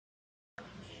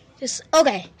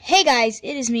Okay. Hey guys,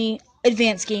 it is me,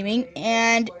 Advanced Gaming,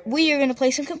 and we are going to play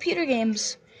some computer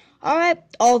games. Alright,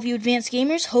 all of you advanced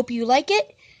gamers, hope you like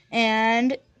it,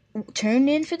 and tune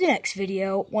in for the next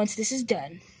video once this is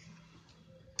done.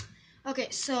 Okay,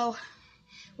 so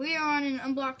we are on an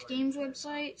Unblocked Games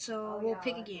website, so we'll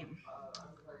pick a game.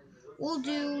 We'll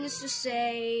do, let's just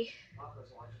say,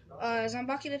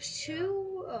 Zombocalypse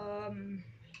 2,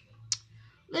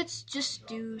 let's just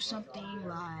do something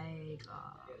like,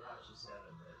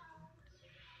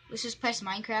 let's just press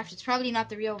Minecraft. It's probably not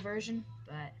the real version,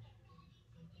 but...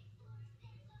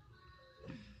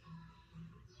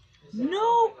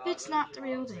 No, it's not the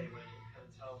real thing.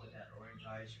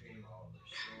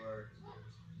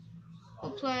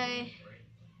 We'll play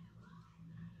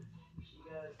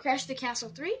Crash the Castle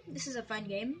 3. This is a fun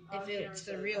game, if it's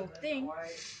the real thing.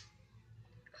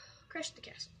 Crash the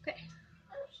Castle, okay.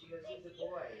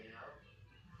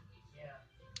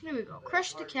 Here we go.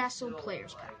 Crash the Castle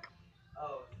Players Pack.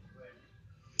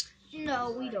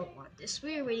 No, we don't want this.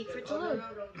 We are waiting for it to load.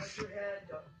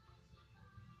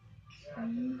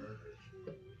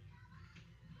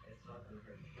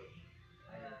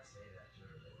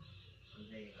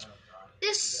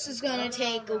 This is gonna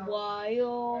take a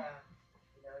while.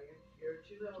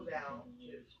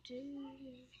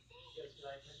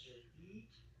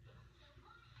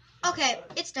 Okay,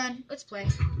 it's done. Let's play.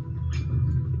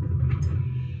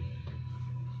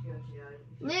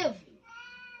 Live.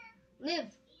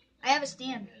 I have a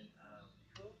stand.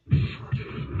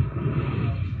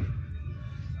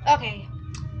 Okay.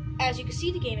 As you can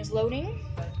see, the game is loading.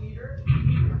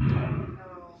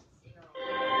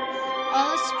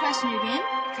 Let's press new game,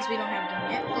 because we don't have a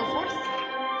game yet. Go forth.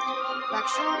 Black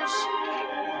Shores.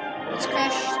 Let's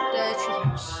crash the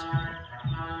treehouse.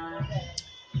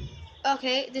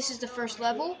 Okay, this is the first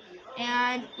level,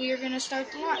 and we are going to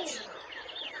start the launch.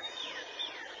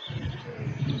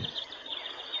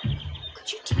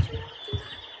 Could you teach me how to do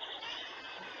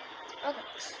that? Okay,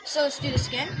 so let's do this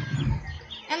again.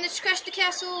 And let's crash the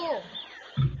castle.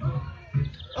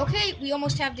 Okay, we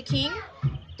almost have the king.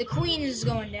 The queen is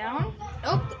going down.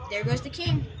 Oh, there goes the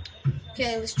king.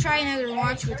 Okay, let's try another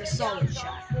launch with a solid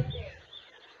shot.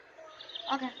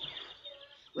 Okay.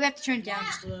 We have to turn it down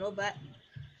just a little, but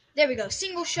there we go.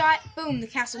 Single shot. Boom, the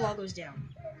castle wall goes down.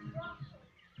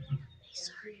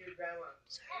 Sorry,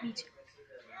 me too.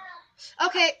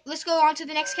 Okay, let's go on to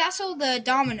the next castle, the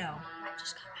domino.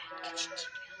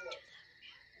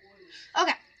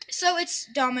 Okay, so it's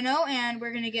domino, and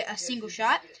we're going to get a single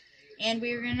shot, and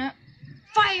we're going to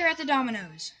fire at the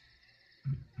dominoes.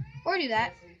 Or do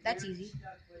that. That's easy.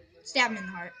 Stab him in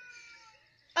the heart.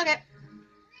 Okay.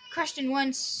 Crushed in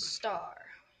 1 star.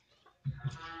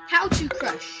 How to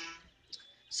crush.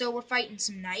 So we're fighting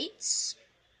some knights.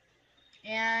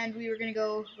 And we were going to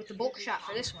go with the bulk shot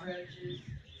for this one.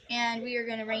 And we are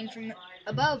going to rain from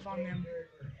above on them.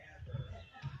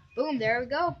 Boom, there we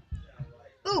go.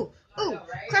 Ooh,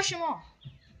 crush them all.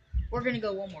 We're going to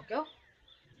go one more go.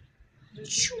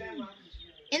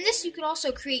 In this, you could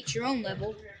also create your own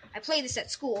level. I play this at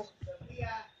school,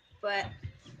 but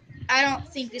I don't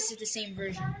think this is the same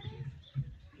version.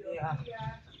 Yeah.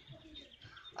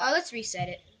 Let's reset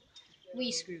it.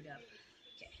 We screwed up.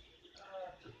 Okay.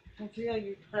 I feel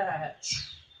you that.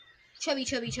 Chubby.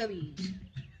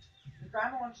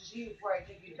 Grandma wants to see you before I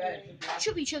take you to bed.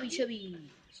 Chubby.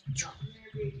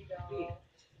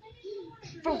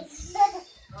 Boom.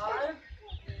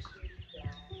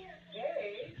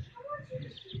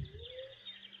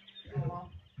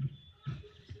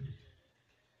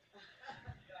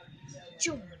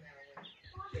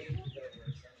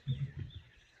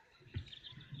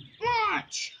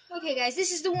 Launch! Okay, guys,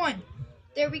 this is the one.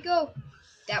 There we go.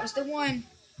 That was the one.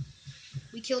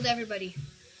 We killed everybody.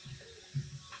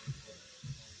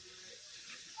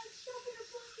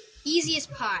 Easy as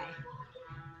pie.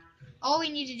 All we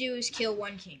need to do is kill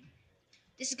one king.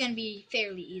 This is going to be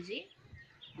fairly easy.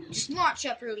 Just launch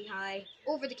up really high,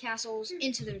 over the castles,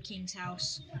 into the king's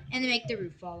house, and then make the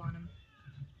roof fall on him.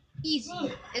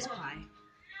 Easy as pie.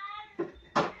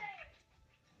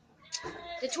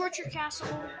 The torture castle.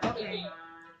 Okay.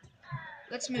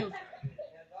 Let's move.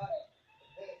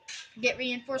 Get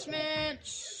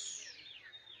reinforcements.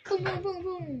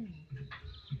 Boom.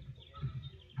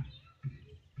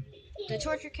 The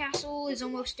torture castle is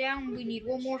almost down. We need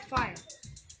one more fire.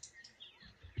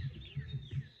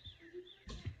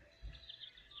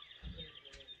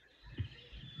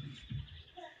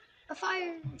 A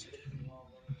fire.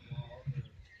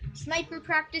 Sniper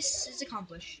practice is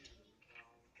accomplished.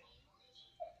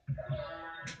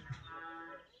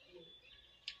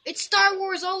 It's Star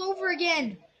Wars all over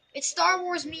again. It's Star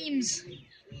Wars memes.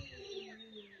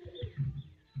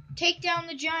 Take down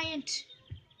the giant.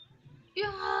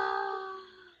 Yeah.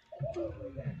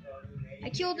 I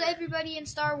killed everybody in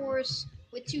Star Wars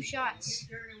with 2 shots.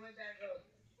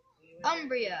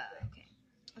 Umbria. Okay.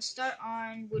 Let's start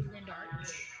on Woodland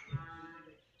Arch.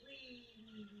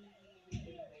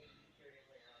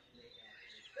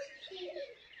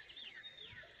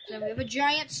 So we have a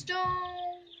giant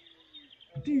stone.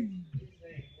 Boom.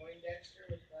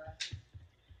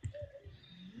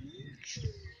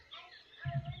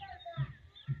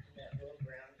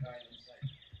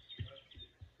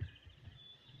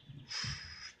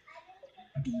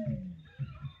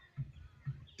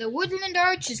 The Woodland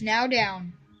Arch is now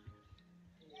down.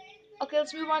 Okay,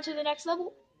 let's move on to the next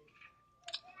level.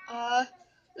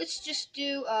 Let's just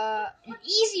do an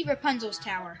easy Rapunzel's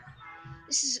Tower.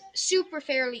 This is super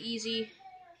fairly easy.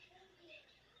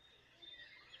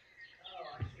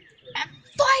 And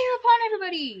fire upon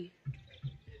everybody!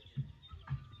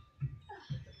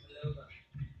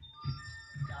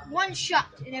 One shot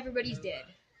and everybody's dead.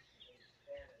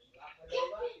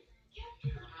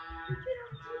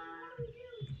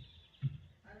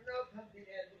 I don't know,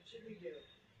 Pumpkinhead. What should we do?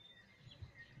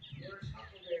 Where's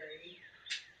Huckleberry?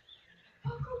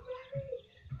 Huckleberry!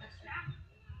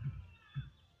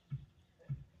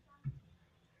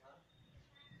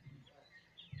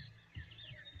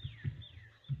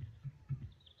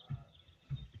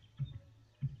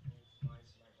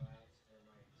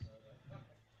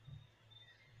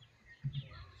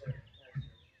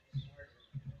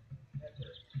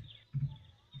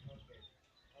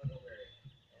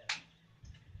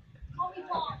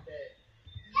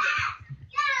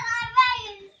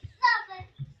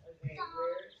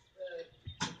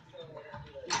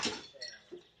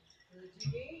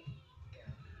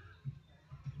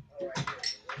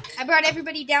 I brought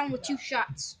everybody down with 2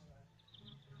 shots.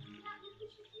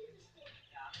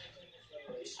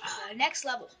 Next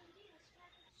level.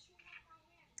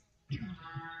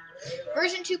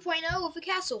 Version 2.0 of the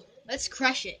castle. Let's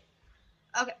crush it.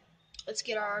 Okay, let's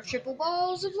get our triple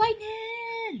balls of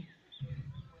lightning.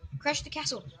 Crush the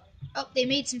castle. Oh, they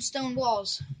made some stone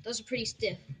walls. Those are pretty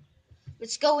stiff.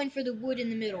 Let's go in for the wood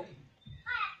in the middle.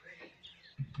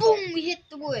 Boom, we hit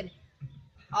the wood.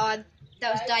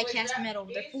 That was die-cast metal.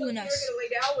 They're fooling us. You're gonna lay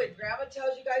down when Grandma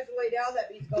tells you guys to lay down. That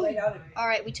means go lay down.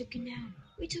 Alright, we took him down.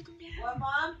 We took him down. What,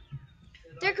 Mom?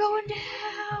 They're going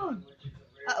down.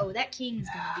 Uh-oh, that king's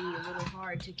gonna be a little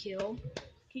hard to kill.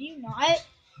 Can you not?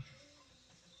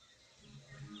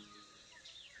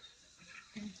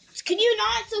 Can you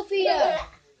not, Sophia?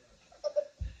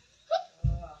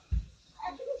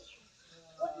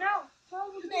 No.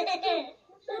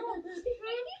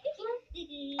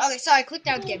 Okay, sorry, I clicked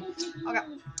out again. Okay,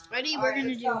 ready? We're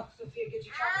gonna do Sophia, get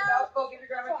your chocolate out. Go give your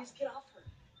grandma a kiss. Get off her.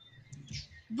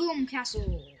 boom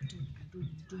castle.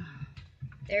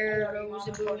 There goes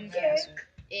the boom castle.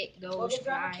 It Go goes give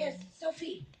grandma a flying. kiss.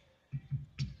 Sophie.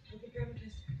 Go give grandma a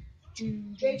kiss.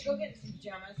 Paige, go get some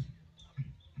pajamas.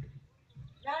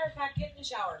 Matter of fact, get in the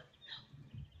shower.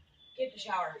 Get in the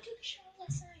shower. I took a shower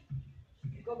last night.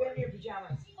 Go get in your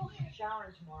pajamas. Okay.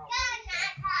 Showering tomorrow.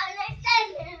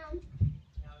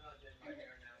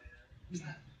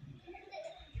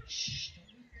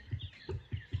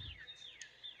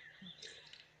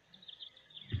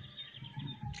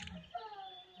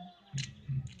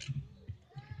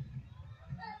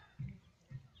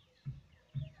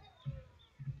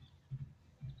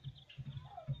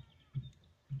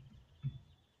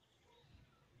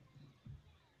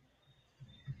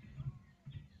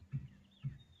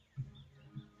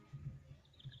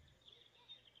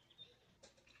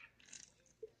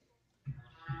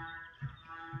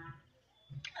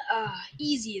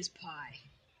 Easy as pie.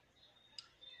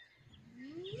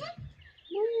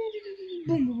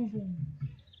 Boom, boom, boom, boom.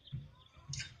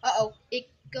 Uh-oh, it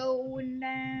going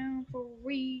down for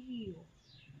real.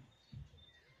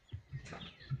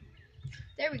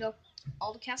 There we go.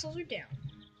 All the castles are down.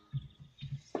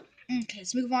 Okay,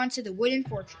 let's move on to the wooden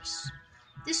fortress.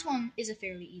 This one is a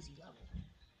fairly easy level.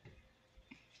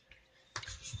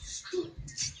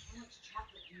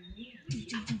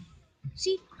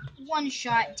 See? One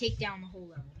shot, take down the whole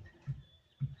level.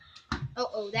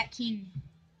 Oh, that king.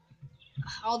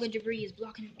 All the debris is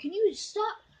blocking him. Can you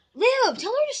stop? Liv,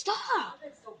 tell her to stop. Stop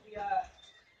it, Sophia.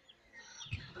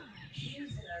 Jesus.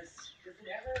 Does it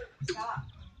ever stop?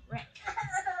 Right.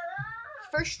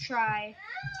 First try.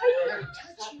 I did not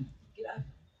touch you. Get up.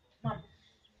 Mom.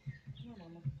 Come on,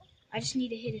 Mama. I just need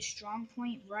to hit a strong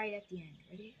point right at the end.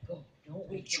 Ready? Go. Don't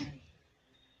wait, Johnny.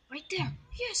 Right there.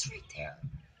 Yes, right there.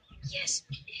 Yes,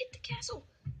 hit the castle.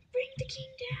 Bring the king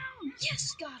down.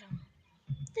 Yes, got him.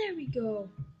 There we go.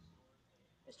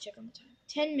 check on the time.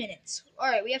 10 minutes.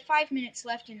 Alright, we have 5 minutes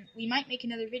left, and we might make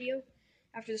another video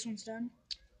after this one's done.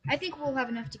 I think we'll have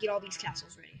enough to get all these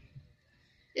castles ready.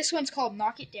 This one's called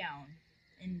Knock It Down,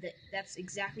 and that's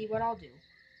exactly what I'll do.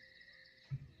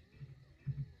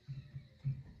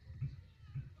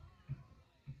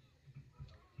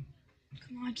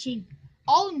 Come on, King.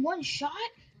 All in one shot?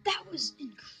 That was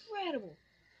incredible.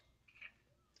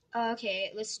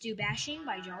 Okay, let's do Bashing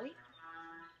by Jolly.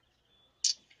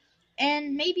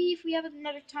 And maybe if we have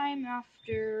another time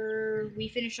after we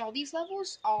finish all these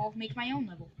levels, I'll make my own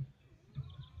level.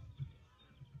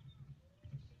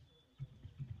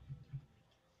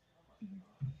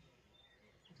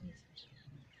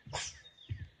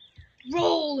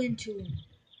 Roll into him.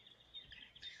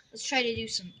 Let's try to do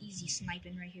some easy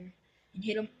sniping right here. And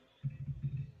hit them.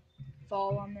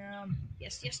 Fall on them.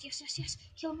 Yes, yes, yes, yes, yes.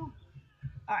 Kill them all.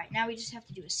 Alright, now we just have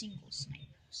to do a single snipe.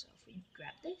 So if we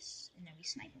grab this, and then we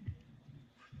snipe them.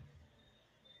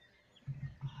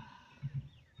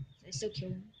 Did I still kill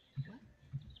him? What?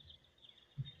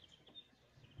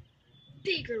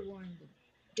 Bigger one would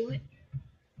do it.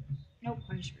 Nope,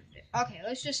 I just moved it. Okay,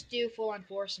 let's just do full on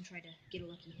force and try to get a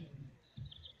lucky hit.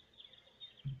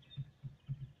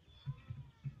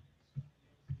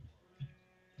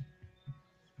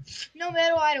 No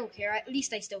matter, I don't care. At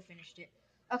least I still finished it.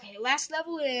 Okay, last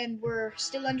level, and we're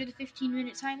still under the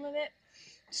 15-minute time limit.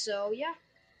 So, yeah.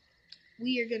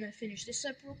 We are going to finish this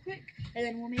up real quick, and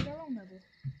then we'll make our own level.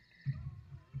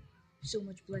 So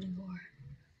much blood and gore.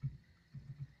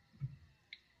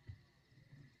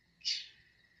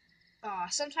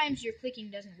 Sometimes your clicking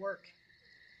doesn't work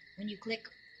when you click.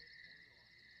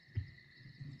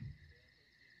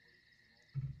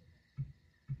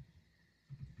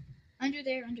 Under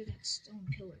there, under that stone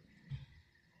pillar, man.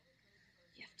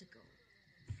 You have to go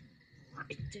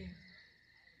right there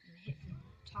and hit from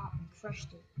the top and crush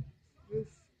the roof.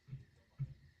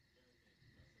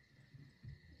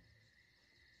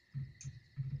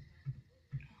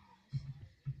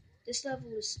 This level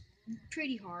is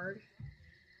pretty hard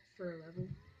for a level.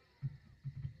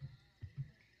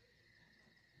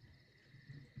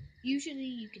 Usually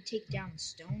you could take down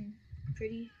stone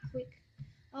pretty quick.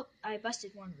 Oh, I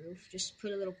busted one roof. Just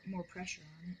put a little more pressure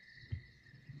on it.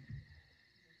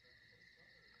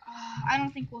 I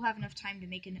don't think we'll have enough time to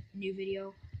make a new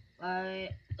video,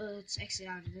 but let's exit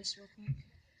out of this real quick.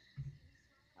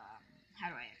 How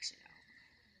do I exit out?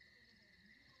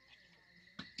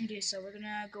 Okay, so we're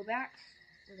gonna go back,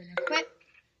 we're gonna quit,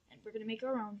 and we're gonna make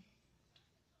our own.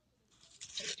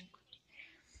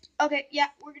 Okay, yeah,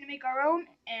 we're gonna make our own,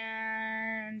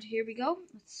 and here we go.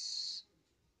 Let's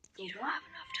go back. You don't have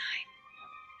enough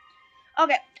time.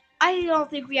 Okay, I don't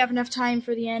think we have enough time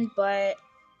for the end, but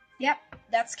yep,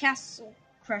 that's Castle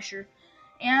Crusher.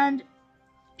 And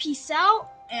peace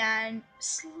out, and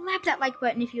slap that like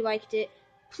button if you liked it.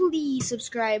 Please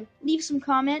subscribe, leave some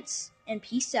comments, and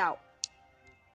peace out.